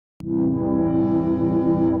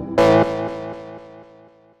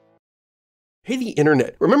Hey, the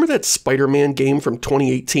internet, remember that Spider-Man game from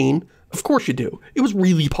 2018? Of course you do. It was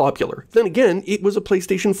really popular. Then again, it was a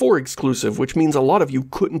PlayStation 4 exclusive, which means a lot of you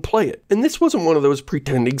couldn't play it. And this wasn't one of those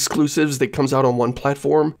pretend exclusives that comes out on one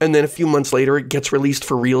platform, and then a few months later it gets released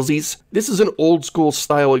for realsies. This is an old school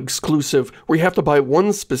style exclusive where you have to buy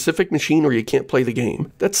one specific machine or you can't play the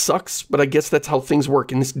game. That sucks, but I guess that's how things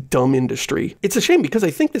work in this dumb industry. It's a shame because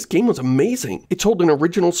I think this game was amazing. It told an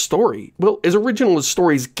original story. Well, as original as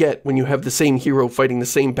stories get when you have the same hero fighting the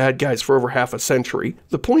same bad guys for over half a century.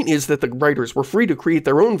 The point is that the writers were free to create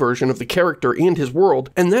their own version of the character and his world,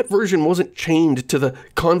 and that version wasn't chained to the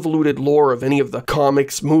convoluted lore of any of the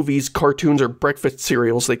comics, movies, cartoons, or breakfast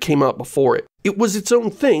cereals that came out before it. It was its own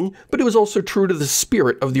thing, but it was also true to the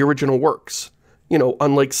spirit of the original works. You know,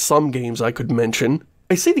 unlike some games I could mention.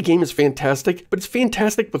 I say the game is fantastic, but it's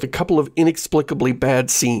fantastic with a couple of inexplicably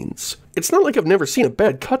bad scenes. It's not like I've never seen a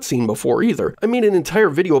bad cutscene before either. I made an entire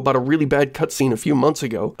video about a really bad cutscene a few months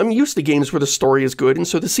ago. I'm used to games where the story is good, and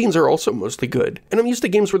so the scenes are also mostly good. And I'm used to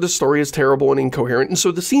games where the story is terrible and incoherent, and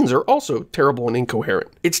so the scenes are also terrible and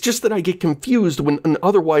incoherent. It's just that I get confused when an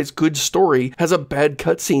otherwise good story has a bad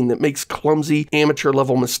cutscene that makes clumsy,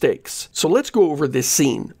 amateur-level mistakes. So let's go over this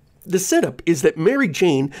scene. The setup is that Mary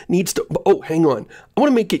Jane needs to... Oh, hang on. I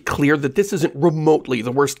want to make it clear that this isn't remotely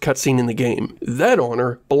the worst cutscene in the game. That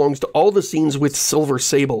honor belongs to all the scenes with Silver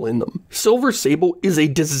Sable in them. Silver Sable is a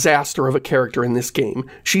disaster of a character in this game.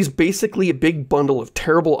 She's basically a big bundle of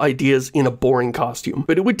terrible ideas in a boring costume.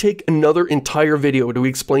 But it would take another entire video to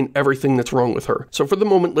explain everything that's wrong with her. So for the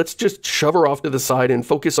moment, let's just shove her off to the side and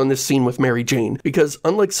focus on this scene with Mary Jane. Because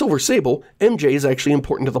unlike Silver Sable, MJ is actually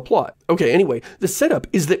important to the plot. Okay, anyway, the setup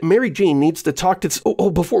is that Mary Jane needs to talk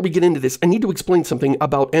to... Before we get into this, I need to explain something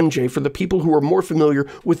about MJ for the people who are more familiar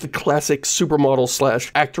with the classic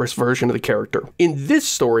supermodel/actress version of the character. In this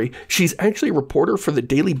story, she's actually a reporter for the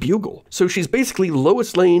Daily Bugle. So she's basically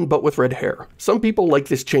Lois Lane, but with red hair. Some people like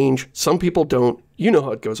this change, some people don't. You know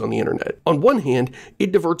how it goes on the internet. On one hand,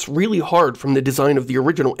 it diverts really hard from the design of the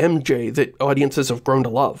original MJ that audiences have grown to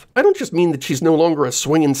love. I don't just mean that she's no longer a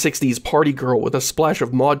swinging 60s party girl with a splash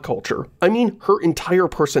of mod culture. I mean her entire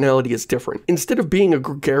personality is different. Instead of being a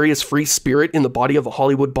gregarious free spirit in the body of a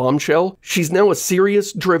Hollywood bombshell, she's now a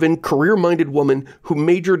serious, driven, career-minded woman who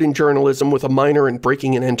majored in journalism with a minor in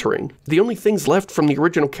breaking and entering. The only things left from the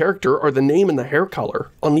original character are the name and the hair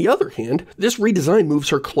color. On the other hand, this redesign moves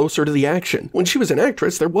her closer to the action. When she was an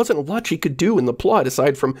actress, there wasn't a lot she could do in the plot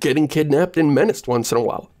aside from getting kidnapped and menaced once in a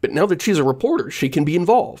while. But now that she's a reporter, she can be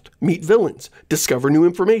involved, meet villains, discover new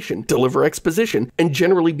information, deliver exposition, and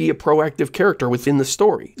generally be a proactive character within the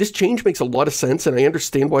story. This change makes a lot of sense, and I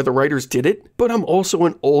understand why the writers did it, but I'm also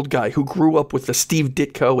an old guy who grew up with the Steve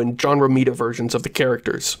Ditko and John Romita versions of the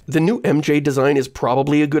characters. The new MJ design is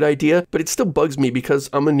probably a good idea, but it still bugs me because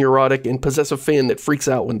I'm a neurotic and possessive fan that freaks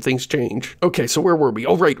out when things change. Okay, so where were we?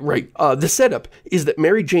 Oh, right. The setup is that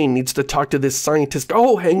Mary Jane needs to talk to this scientist.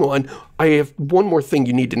 Oh, hang on. I have one more thing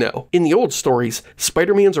you need to know. In the old stories,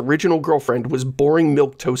 Spider-Man's original girlfriend was boring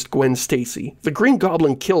milquetoast Gwen Stacy. The Green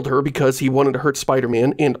Goblin killed her because he wanted to hurt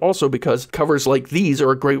Spider-Man, and also because covers like these are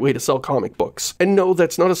a great way to sell comic books. And no,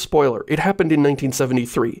 that's not a spoiler. It happened in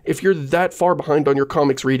 1973. If you're that far behind on your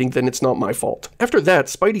comics reading, then it's not my fault. After that,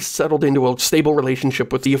 Spidey settled into a stable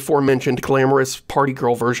relationship with the aforementioned glamorous party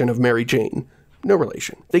girl version of Mary Jane. No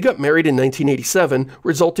relation. They got married in 1987,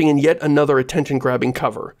 resulting in yet another attention-grabbing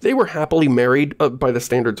cover. They were happily married, by the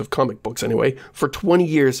standards of comic books anyway, for 20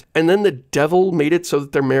 years, and then the devil made it so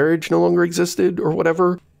that their marriage no longer existed, or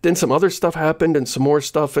whatever. Then some other stuff happened and some more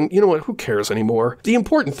stuff, and you know what, who cares anymore? The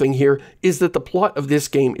important thing here is that the plot of this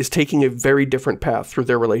game is taking a very different path through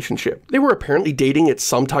their relationship. They were apparently dating at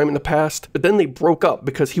some time in the past, but then they broke up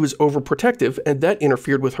because he was overprotective, and that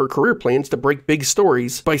interfered with her career plans to break big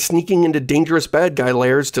stories by sneaking into dangerous bad guy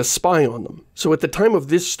lairs to spy on them. So at the time of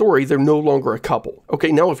this story, they're no longer a couple.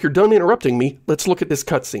 Okay, now if you're done interrupting me, let's look at this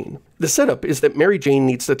cutscene. The setup is that Mary Jane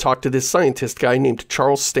needs to talk to this scientist guy named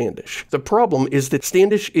Charles Standish. The problem is that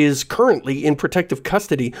Standish is currently in protective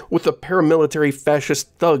custody with the paramilitary fascist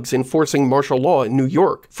thugs enforcing martial law in New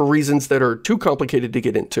York for reasons that are too complicated to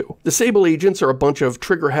get into. The Sable agents are a bunch of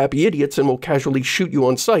trigger-happy idiots and will casually shoot you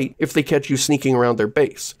on sight if they catch you sneaking around their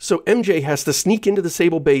base. So MJ has to sneak into the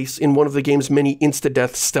Sable base in one of the game's many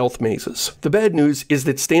insta-death stealth mazes. The bad news is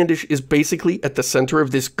that Standish is basically at the center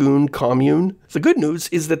of this goon commune. The good news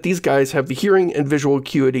is that these guys have the hearing and visual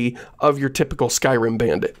acuity of your typical Skyrim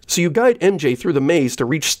bandit. So you guide MJ through the maze to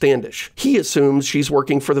reach reach Standish. He assumes she's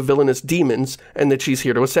working for the villainous demons and that she's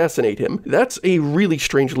here to assassinate him. That's a really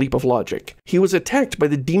strange leap of logic. He was attacked by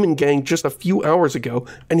the demon gang just a few hours ago,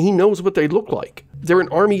 and he knows what they look like. They're an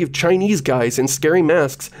army of Chinese guys in scary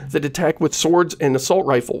masks that attack with swords and assault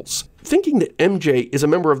rifles. Thinking that MJ is a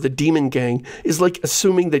member of the demon gang is like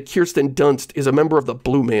assuming that Kirsten Dunst is a member of the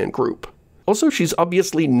Blue Man Group. Also, she's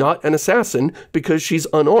obviously not an assassin because she's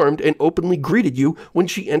unarmed and openly greeted you when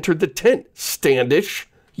she entered the tent, Standish.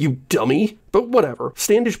 You dummy. But whatever.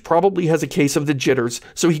 Standish probably has a case of the jitters,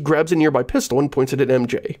 so he grabs a nearby pistol and points it at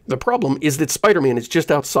MJ. The problem is that Spider-Man is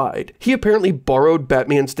just outside. He apparently borrowed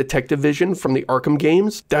Batman's detective vision from the Arkham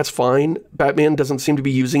games. That's fine. Batman doesn't seem to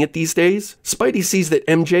be using it these days. Spidey sees that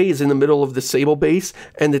MJ is in the middle of the Sable base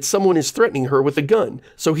and that someone is threatening her with a gun,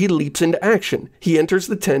 so he leaps into action. He enters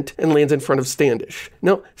the tent and lands in front of Standish.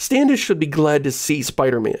 Now, Standish should be glad to see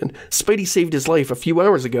Spider-Man. Spidey saved his life a few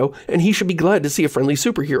hours ago, and he should be glad to see a friendly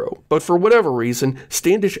superhero. But for whatever reason,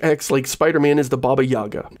 Standish acts like Spider-Man is the Baba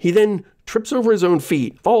Yaga. He then trips over his own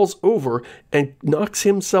feet, falls over, and knocks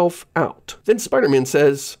himself out. Then Spider-Man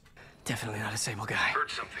says, "Definitely not a Sable guy. Heard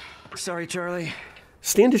something. Sorry, Charlie."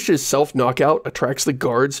 Standish's self-knockout attracts the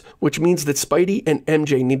guards, which means that Spidey and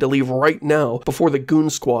MJ need to leave right now before the goon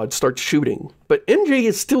squad starts shooting. But MJ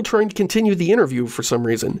is still trying to continue the interview for some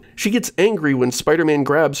reason. She gets angry when Spider-Man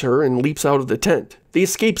grabs her and leaps out of the tent. They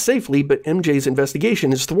escape safely, but MJ's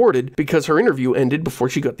investigation is thwarted because her interview ended before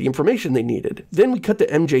she got the information they needed. Then we cut to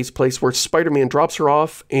MJ's place where Spider-Man drops her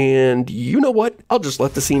off, and you know what? I'll just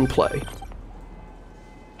let the scene play.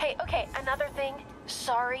 Hey, okay, another thing.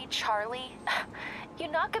 Sorry, Charlie. You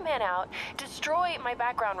knock a man out, destroy my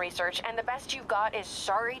background research, and the best you've got is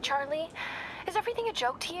sorry, Charlie? Is everything a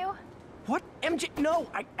joke to you? What? MJ, no,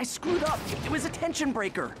 I screwed up. It was a tension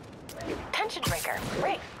breaker. Tension breaker,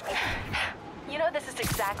 right. You know, this is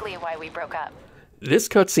exactly why we broke up. This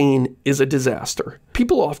cutscene is a disaster.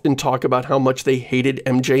 People often talk about how much they hated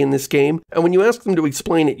MJ in this game, and when you ask them to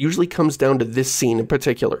explain, it usually comes down to this scene in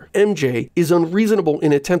particular. MJ is unreasonable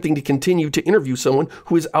in attempting to continue to interview someone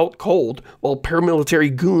who is out cold while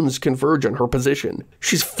paramilitary goons converge on her position.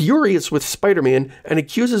 She's furious with Spider-Man and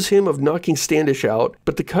accuses him of knocking Standish out,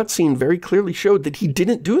 but the cutscene very clearly showed that he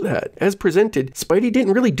didn't do that. As presented, Spidey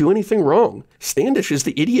didn't really do anything wrong. Standish is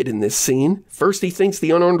the idiot in this scene. First, he thinks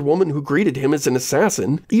the unarmed woman who greeted him is an assassin.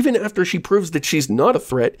 Even after she proves that she's not a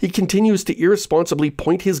threat, he continues to irresponsibly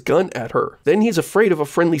point his gun at her. Then he's afraid of a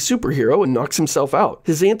friendly superhero and knocks himself out.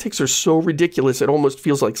 His antics are so ridiculous it almost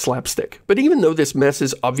feels like slapstick. But even though this mess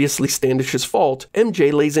is obviously Standish's fault,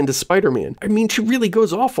 MJ lays into Spider-Man. I mean, she really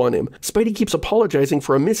goes off on him. Spidey keeps apologizing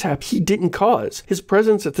for a mishap he didn't cause. His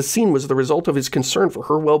presence at the scene was the result of his concern for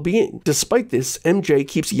her well-being. Despite this, MJ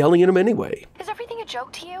keeps yelling at him anyway. Is everything a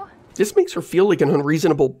joke to you? This makes her feel like an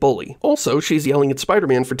unreasonable bully. Also, she's yelling at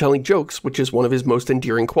Spider-Man for telling jokes, which is one of his most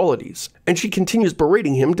endearing qualities. And she continues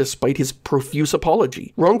berating him despite his profuse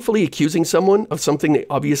apology. Wrongfully accusing someone of something they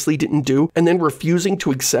obviously didn't do, and then refusing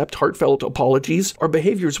to accept heartfelt apologies are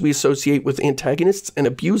behaviors we associate with antagonists and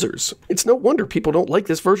abusers. It's no wonder people don't like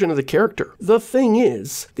this version of the character. The thing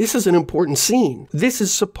is, this is an important scene. This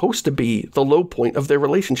is supposed to be the low point of their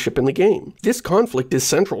relationship in the game. This conflict is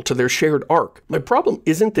central to their shared arc. My problem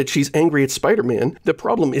isn't that she's angry at Spider-Man. The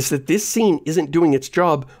problem is that this scene isn't doing its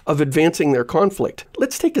job of advancing their conflict.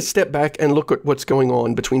 Let's take a step back and look at what's going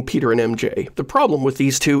on between Peter and MJ. The problem with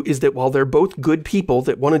these two is that while they're both good people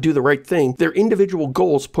that want to do the right thing, their individual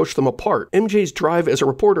goals push them apart. MJ's drive as a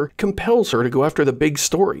reporter compels her to go after the big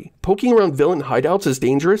story. Poking around villain hideouts is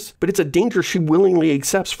dangerous, but it's a danger she willingly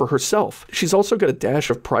accepts for herself. She's also got a dash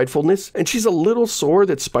of pridefulness, and she's a little sore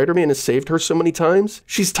that Spider-Man has saved her so many times.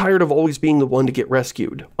 She's tired of always being the one to get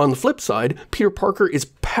rescued. On the flip side, Peter Parker is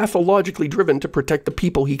pathologically driven to protect the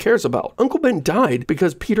people he cares about. Uncle Ben died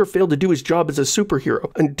because Peter failed to do his job as a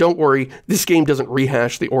superhero. And don't worry, this game doesn't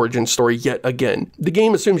rehash the origin story yet again. The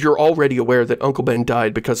game assumes you're already aware that Uncle Ben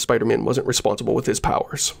died because Spider-Man wasn't responsible with his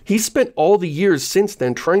powers. He's spent all the years since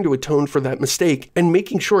then trying to atone for that mistake and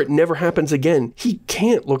making sure it never happens again. He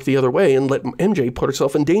can't look the other way and let MJ put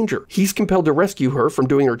herself in danger. He's compelled to rescue her from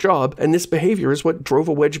doing her job, and this behavior is what drove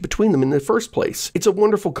a wedge between them in the first place. It's a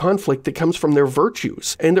wonderful conflict that comes from their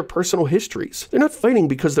virtues and their personal histories. They're not fighting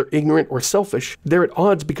because they're ignorant or selfish. They're at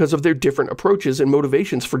odds because of their different approaches and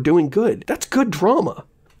motivations for doing good. That's good drama.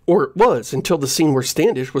 Or it was, until the scene where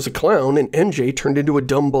Standish was a clown and MJ turned into a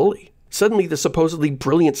dumb bully. Suddenly, the supposedly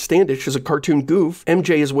brilliant Standish is a cartoon goof,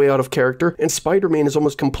 MJ is way out of character, and Spider-Man is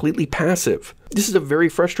almost completely passive. This is a very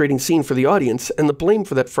frustrating scene for the audience, and the blame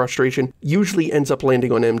for that frustration usually ends up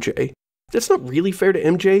landing on MJ. That's not really fair to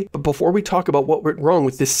MJ, but before we talk about what went wrong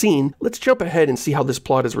with this scene, let's jump ahead and see how this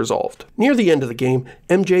plot is resolved. Near the end of the game,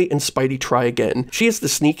 MJ and Spidey try again. She has to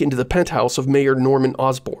sneak into the penthouse of Mayor Norman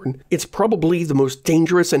Osborn. It's probably the most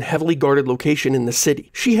dangerous and heavily guarded location in the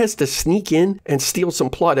city. She has to sneak in and steal some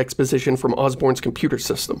plot exposition from Osborn's computer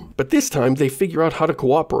system. But this time, they figure out how to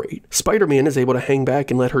cooperate. Spider-Man is able to hang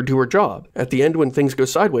back and let her do her job. At the end, when things go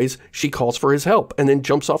sideways, she calls for his help and then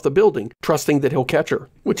jumps off the building, trusting that he'll catch her.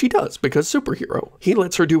 Which he does, because superhero. He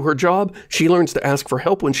lets her do her job, she learns to ask for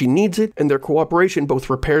help when she needs it, and their cooperation both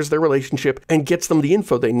repairs their relationship and gets them the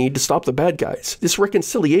info they need to stop the bad guys. This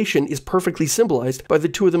reconciliation is perfectly symbolized by the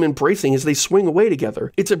two of them embracing as they swing away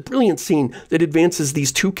together. It's a brilliant scene that advances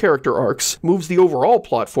these two character arcs, moves the overall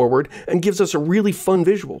plot forward, and gives us a really fun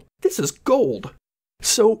visual. This is gold.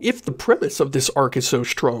 So if the premise of this arc is so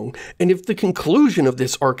strong, and if the conclusion of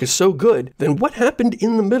this arc is so good, then what happened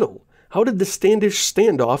in the middle? How did the Standish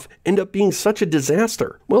standoff end up being such a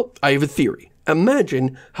disaster? Well, I have a theory.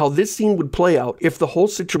 Imagine how this scene would play out if the whole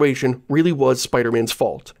situation really was Spider-Man's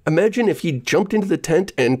fault. Imagine if he jumped into the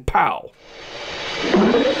tent and pow!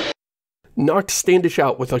 Knocked Standish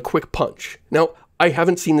out with a quick punch. Now, I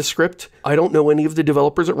haven't seen the script, I don't know any of the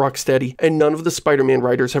developers at Rocksteady, and none of the Spider-Man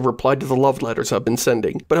writers have replied to the love letters I've been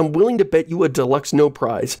sending, but I'm willing to bet you a deluxe no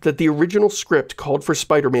prize that the original script called for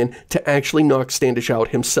Spider-Man to actually knock Standish out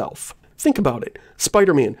himself. Think about it.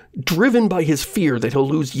 Spider-Man, driven by his fear that he'll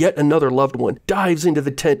lose yet another loved one, dives into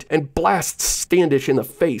the tent and blasts Standish in the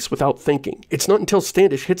face without thinking. It's not until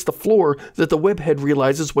Standish hits the floor that the webhead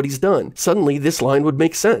realizes what he's done. Suddenly, this line would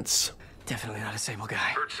make sense. Definitely not a Sable guy.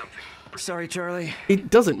 Heard something. Sorry, Charlie. It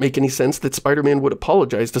doesn't make any sense that Spider-Man would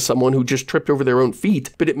apologize to someone who just tripped over their own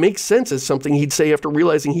feet, but it makes sense as something he'd say after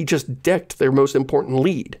realizing he just decked their most important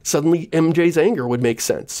lead. Suddenly, MJ's anger would make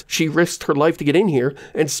sense. She risked her life to get in here,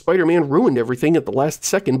 and Spider-Man ruined everything at the last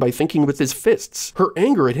second by thinking with his fists. Her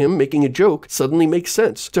anger at him making a joke suddenly makes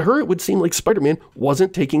sense. To her, it would seem like Spider-Man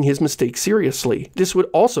wasn't taking his mistake seriously. This would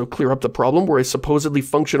also clear up the problem where a supposedly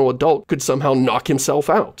functional adult could somehow knock himself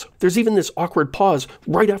out. There's even this awkward pause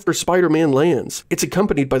right after Spider-Man lands. It's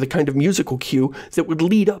accompanied by the kind of musical cue that would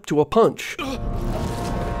lead up to a punch.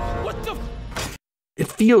 What the? It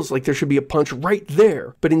feels like there should be a punch right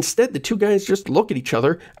there, but instead the two guys just look at each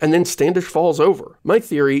other and then Standish falls over. My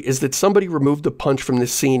theory is that somebody removed the punch from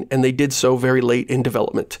this scene and they did so very late in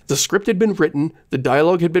development. The script had been written, the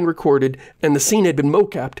dialogue had been recorded, and the scene had been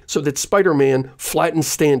mocapped so that Spider-Man flattened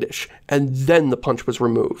Standish, and then the punch was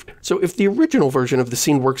removed. So if the original version of the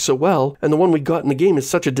scene works so well, and the one we got in the game is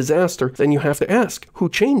such a disaster, then you have to ask, who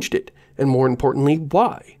changed it? And more importantly,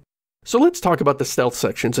 why? So let's talk about the stealth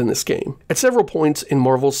sections in this game. At several points in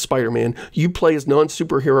Marvel's Spider-Man, you play as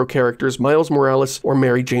non-superhero characters Miles Morales or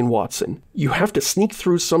Mary Jane Watson. You have to sneak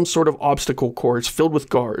through some sort of obstacle course filled with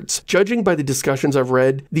guards. Judging by the discussions I've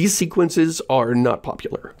read, these sequences are not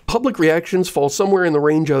popular. Public reactions fall somewhere in the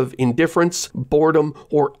range of indifference, boredom,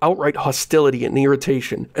 or outright hostility and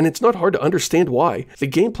irritation, and it's not hard to understand why. The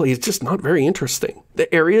gameplay is just not very interesting.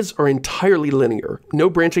 The areas are entirely linear, no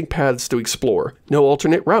branching paths to explore, no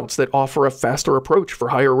alternate routes that offer a faster approach for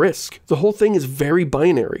higher risk. The whole thing is very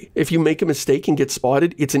binary. If you make a mistake and get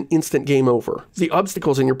spotted, it's an instant game over. The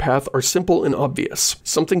obstacles in your path are simple and obvious.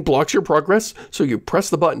 Something blocks your progress, so you press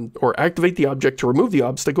the button or activate the object to remove the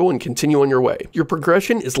obstacle and continue on your way. Your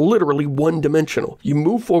progression is literally one-dimensional. You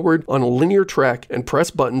move forward on a linear track and press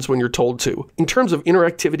buttons when you're told to. In terms of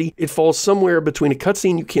interactivity, it falls somewhere between a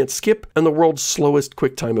cutscene you can't skip and the world's slowest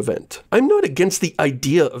QuickTime event. I'm not against the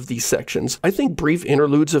idea of these sections. I think brief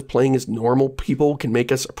interludes of playing as normal people can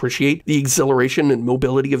make us appreciate the exhilaration and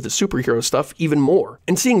mobility of the superhero stuff even more.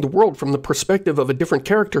 And seeing the world from the perspective of a different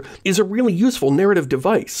character is a really useful narrative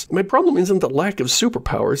device. My problem isn't the lack of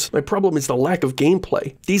superpowers, my problem is the lack of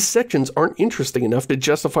gameplay. These sections aren't interesting enough to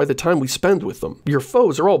justify the time we spend with them. Your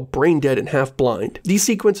foes are all brain dead and half blind. These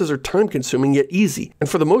sequences are time consuming yet easy, and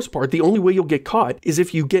for the most part the only way you'll get caught is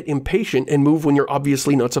if you get impatient and move when you're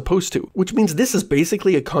obviously not supposed to, which means this is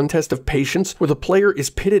basically a contest of patience where the player is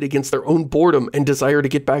pitted against their own boredom and desire to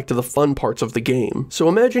get back to the fun parts of the game. So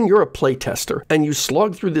imagine you're a playtester and you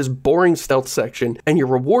slog through this boring stealth section and your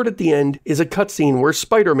reward at the end is a cutscene where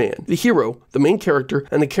Spider-Man, the hero, the main character,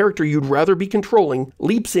 and the character you'd rather be controlling,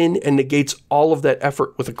 leaps in and negates all of that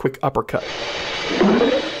effort with a quick uppercut.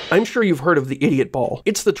 I'm sure you've heard of the idiot ball.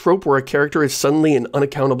 It's the trope where a character is suddenly and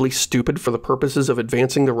unaccountably stupid for the purposes of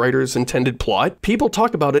advancing the writer's intended plot. People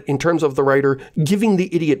talk about it in terms of the writer giving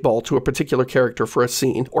the idiot ball to a particular character for a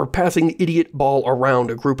scene, or passing the idiot ball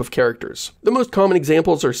around a group of characters. The most common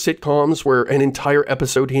examples are sitcoms where an entire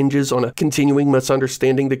episode hinges on a continuing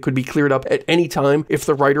misunderstanding that could be cleared up at any time if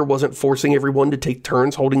the writer wasn't forcing everyone to take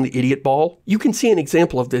turns holding the idiot ball. You can see an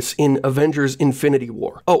example of this in Avengers Infinity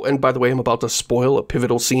War. Oh, and by the way, I'm about to spoil a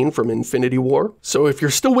pivotal scene from Infinity War, so if you're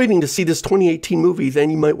still waiting to see this 2018 movie, then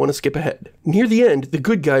you might want to skip ahead. Near the end, the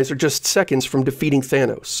good guys are just seconds from defeating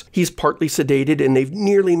Thanos. He's partly sedated and they've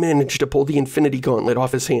nearly managed to pull the Infinity Gauntlet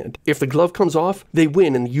off his hand. If the glove comes off, they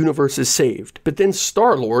win and the universe is saved. But then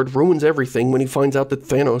Star-Lord ruins everything when he finds out that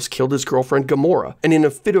Thanos killed his girlfriend Gamora, and in a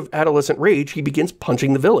fit of adolescent rage, he begins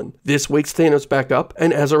punching the villain. This wakes Thanos back up,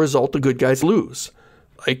 and as a result, the good guys lose.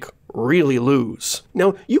 Like, really lose.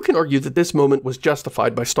 Now, you can argue that this moment was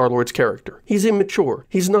justified by Star-Lord's character. He's immature.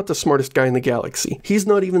 He's not the smartest guy in the galaxy. He's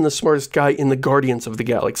not even the smartest guy in the Guardians of the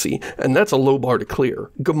Galaxy, and that's a low bar to clear.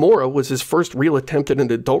 Gamora was his first real attempt at an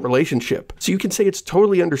adult relationship, so you can say it's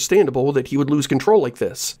totally understandable that he would lose control like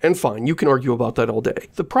this. And fine, you can argue about that all day.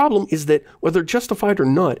 The problem is that, whether justified or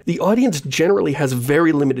not, the audience generally has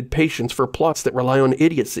very limited patience for plots that rely on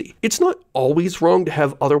idiocy. It's not always wrong to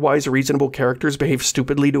have otherwise reasonable characters behave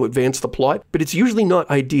stupidly to advance the plot, but it's usually not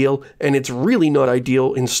ideal, and it's really not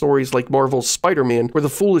ideal in stories like Marvel's Spider-Man, where the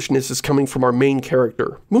foolishness is coming from our main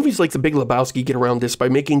character. Movies like The Big Lebowski get around this by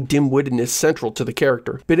making dim-wittedness central to the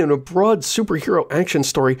character, but in a broad superhero action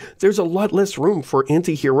story, there's a lot less room for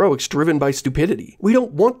anti-heroics driven by stupidity. We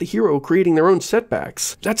don't want the hero creating their own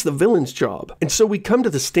setbacks. That's the villain's job. And so we come to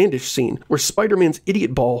the Standish scene, where Spider-Man's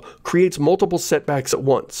idiot ball creates multiple setbacks at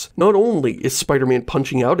once. Not only is Spider-Man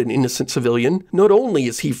punching out an innocent civilian, not only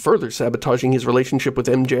is he further sabotaging his relationship with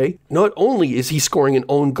MJ, not only is he scoring an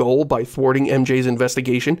own goal by thwarting MJ's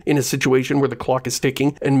investigation in a situation where the clock is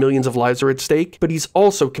ticking and millions of lives are at stake, but he's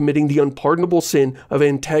also committing the unpardonable sin of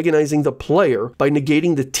antagonizing the player by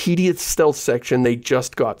negating the tedious stealth section they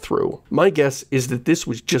just got through. My guess is that this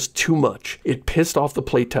was just too much. It pissed off the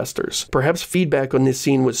playtesters. Perhaps feedback on this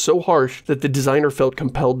scene was so harsh that the designer felt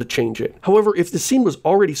compelled to change it. However, if the scene was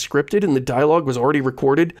already scripted and the dialogue was already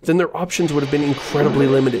recorded, then their options would have been incredibly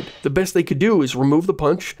limited. The best they could do is remove the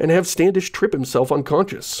punch and have Standish trip himself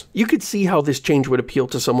unconscious. You could see how this change would appeal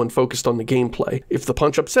to someone focused on the gameplay. If the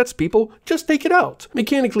punch upsets people, just take it out.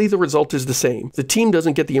 Mechanically, the result is the same. The team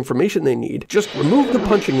doesn't get the information they need. Just remove the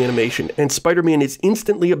punching animation, and Spider-Man is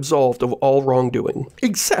instantly absolved of all wrongdoing.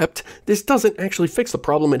 Except, this doesn't actually fix the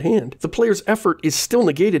problem at hand. The player's effort is still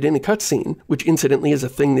negated in a cutscene, which incidentally is a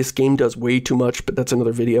thing this game does way too much, but that's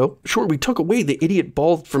another video. Sure, we took away the idiot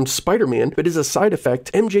ball from Spider-Man, but as a side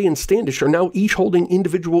effect, MJ and Standish are now each holding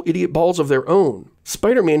individual idiot balls of their own.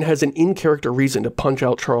 Spider-Man has an in-character reason to punch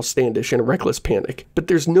out Charles Standish in a reckless panic, but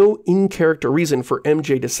there's no in-character reason for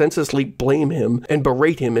MJ to senselessly blame him and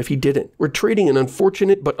berate him if he didn't. We're trading an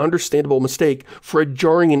unfortunate but understandable mistake for a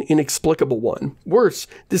jarring and inexplicable one. Worse,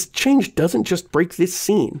 this change doesn't just break this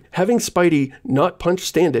scene. Having Spidey not punch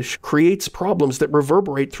Standish creates problems that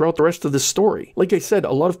reverberate throughout the rest of the story. Like I said,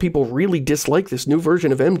 a lot of people really dislike this new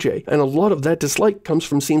version of MJ, and a lot of that dislike comes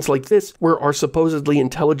from scenes like this, where our supposedly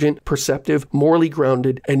intelligent, perceptive, morally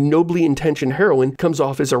grounded, and nobly intentioned heroine comes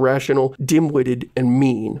off as irrational, dim-witted, and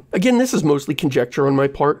mean. Again, this is mostly conjecture on my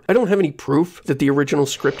part. I don't have any proof that the original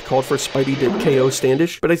script called for Spidey to KO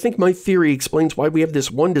Standish, but I think my theory explains why we have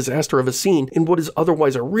this one disaster of a scene in what is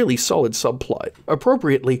otherwise a really solid subplot.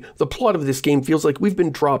 Appropriately, the plot of this game feels like we've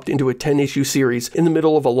been dropped into a 10-issue series in the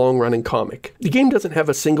middle of a long-running comic. The game doesn't have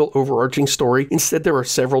a single overarching story. Instead, there are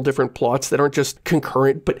several different plots that aren't just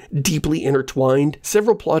concurrent, but deeply intertwined.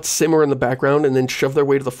 Several plots simmer in the background and then shove their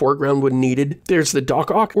way to the foreground when needed. There's the Doc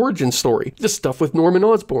Ock origin story, the stuff with Norman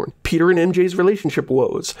Osborn, Peter and MJ's relationship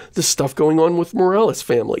woes, the stuff going on with Morales'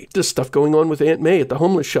 family, the stuff going on with Aunt May at the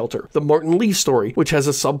homeless shelter, the Martin Lee story, which has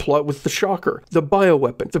a subplot with the Shocker, the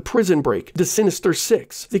bioweapon, the prison break, the Sinister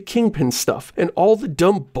Six, the Kingpin stuff, and all the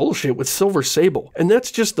dumb bullshit with Silver Sable. And that's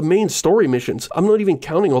just the main story missions. I'm not even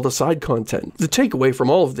counting all the side content. The takeaway from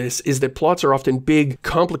all of this is that plots are often big,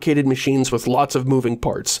 complicated machines with lots of moving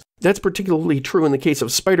parts. That's particularly true in the case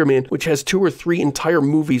of Spider-Man, which has 2 or 3 entire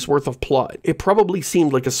movies worth of plot. It probably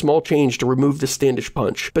seemed like a small change to remove the Standish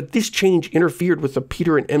punch, but this change interfered with the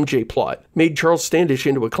Peter and MJ plot, made Charles Standish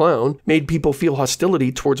into a clown, made people feel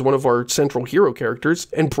hostility towards one of our central hero characters,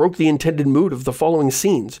 and broke the intended mood of the following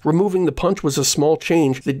scenes. Removing the punch was a small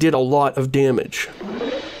change that did a lot of damage.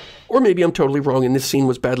 Or maybe I'm totally wrong and this scene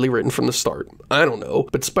was badly written from the start. I don't know,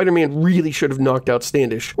 but Spider-Man really should have knocked out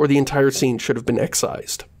Standish, or the entire scene should have been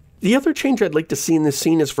excised. The other change I'd like to see in this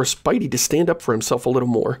scene is for Spidey to stand up for himself a little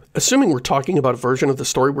more. Assuming we're talking about a version of the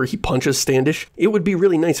story where he punches Standish, it would be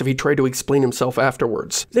really nice if he tried to explain himself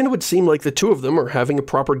afterwards. Then it would seem like the two of them are having a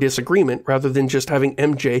proper disagreement rather than just having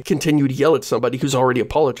MJ continue to yell at somebody who's already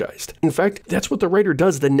apologized. In fact, that's what the writer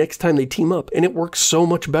does the next time they team up, and it works so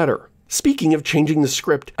much better. Speaking of changing the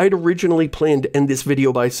script, I'd originally planned to end this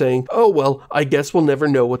video by saying, oh well, I guess we'll never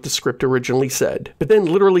know what the script originally said. But then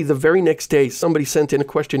literally the very next day, somebody sent in a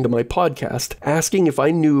question to my podcast asking if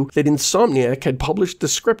I knew that Insomniac had published the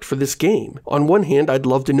script for this game. On one hand, I'd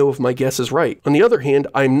love to know if my guess is right. On the other hand,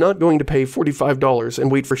 I'm not going to pay $45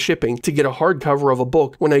 and wait for shipping to get a hardcover of a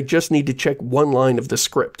book when I just need to check one line of the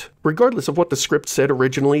script. Regardless of what the script said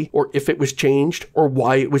originally, or if it was changed, or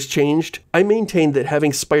why it was changed, I maintained that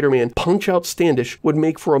having Spider-Man punch out Standish would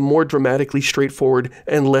make for a more dramatically straightforward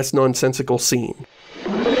and less nonsensical scene.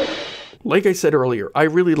 Like I said earlier, I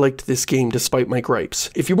really liked this game despite my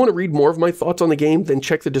gripes. If you want to read more of my thoughts on the game, then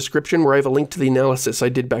check the description where I have a link to the analysis I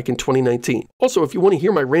did back in 2019. Also, if you want to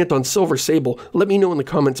hear my rant on Silver Sable, let me know in the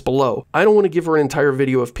comments below. I don't want to give her an entire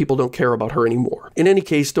video if people don't care about her anymore. In any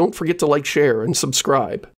case, don't forget to like, share, and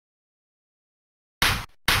subscribe.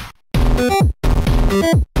 Thank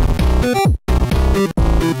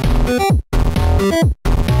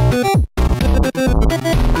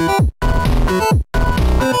you.